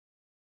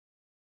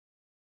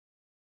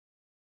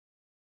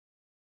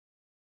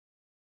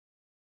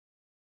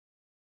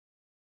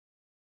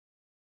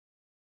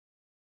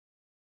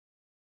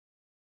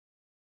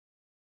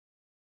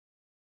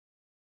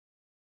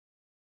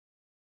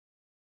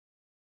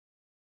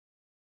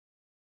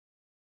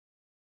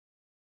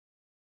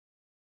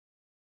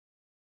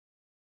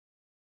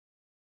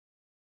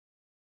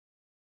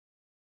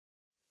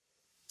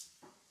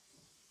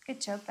Good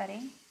job,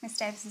 buddy. Miss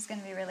Davis is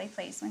going to be really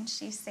pleased when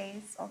she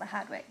sees all the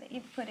hard work that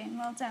you've put in.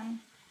 Well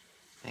done.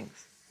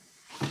 Thanks.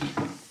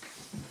 Oh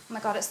my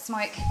God, it's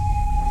smoke.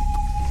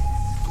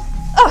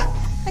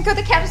 Oh, my God,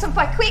 the couch is on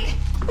fire. Quick,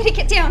 better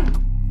get down.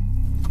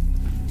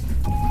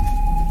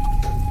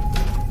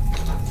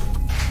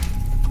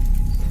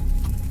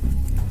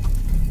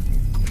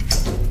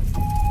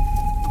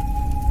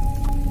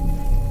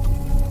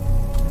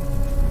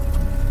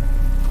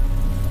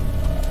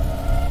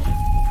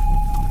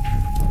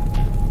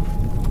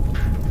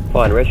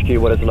 Fire rescue,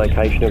 what is the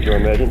location of your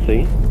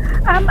emergency?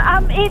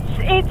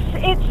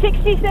 It's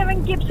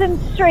 67 Gibson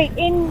Street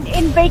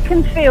in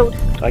Beaconsfield.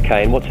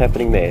 Okay, and what's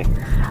happening there?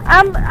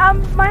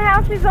 My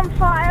house is on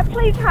fire.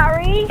 Please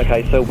hurry.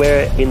 Okay, so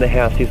where in the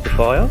house is the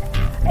fire?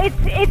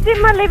 It's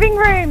in my living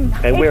room.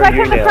 And where are you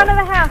now? It's like at the front of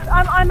the house.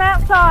 I'm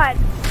outside.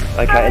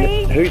 Okay,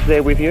 Hurry. and who's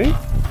there with you?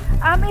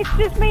 It's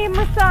just me and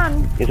my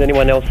son. Is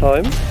anyone else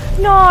home?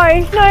 No.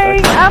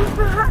 Okay.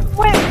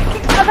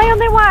 Are they on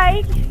their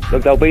way?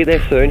 Look, they'll be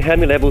there soon. How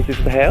many levels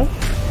is the house?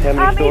 How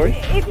many stories?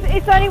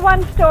 It's only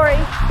one story.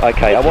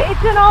 Okay,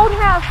 it's an old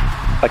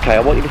house. Okay,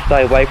 I want you to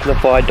stay away from the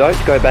fire. Don't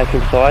go back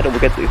inside, and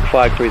we'll get the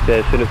fire crews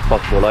there as soon as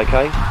possible.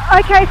 Okay?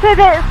 Okay, so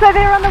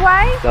they're on the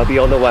way. They'll be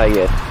on the way.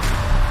 Yes.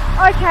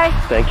 Okay.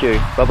 Thank you.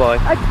 Bye bye.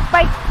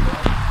 Bye.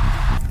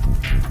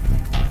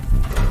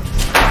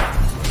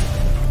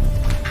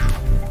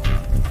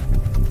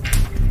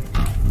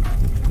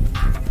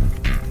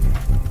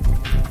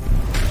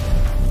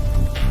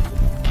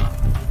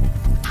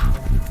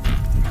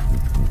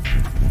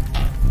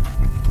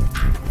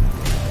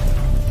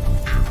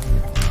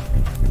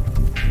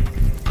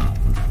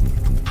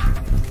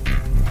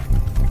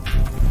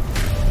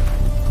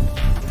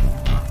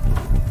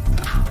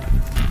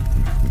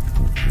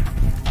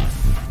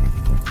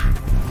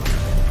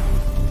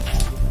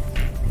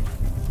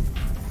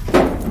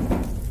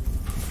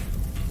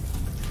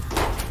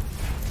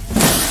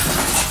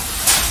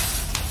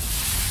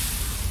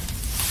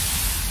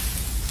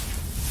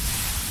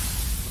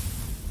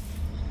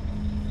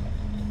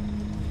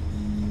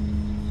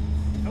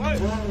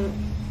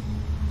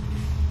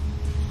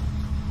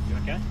 You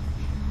okay?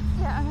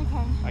 Yeah, I'm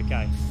okay.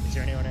 Okay. Is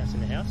there anyone else in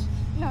the house?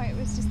 No, it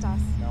was just us.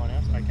 No one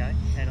else? Okay.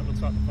 And it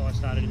looks like the fire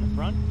started in the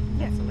front.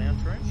 Yeah. That's the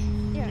lounge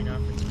room. Yeah. Do you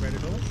know if it's spread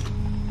at all?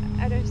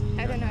 I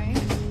don't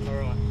know. All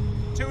right.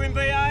 2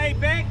 MBA,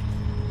 back.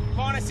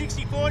 Corner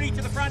 60-40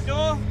 to the front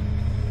door.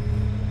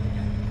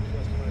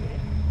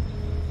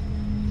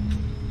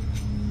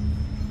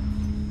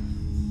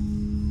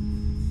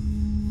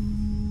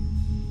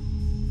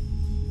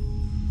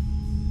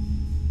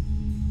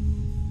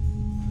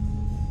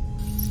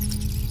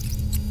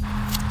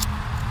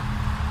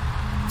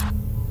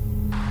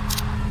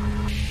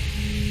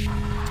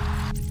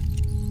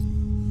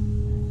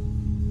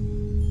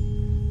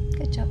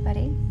 Good job,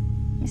 buddy.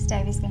 Miss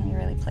Davy's going to be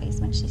really pleased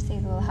when she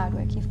sees all the hard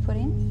work you've put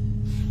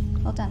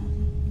in. Well done.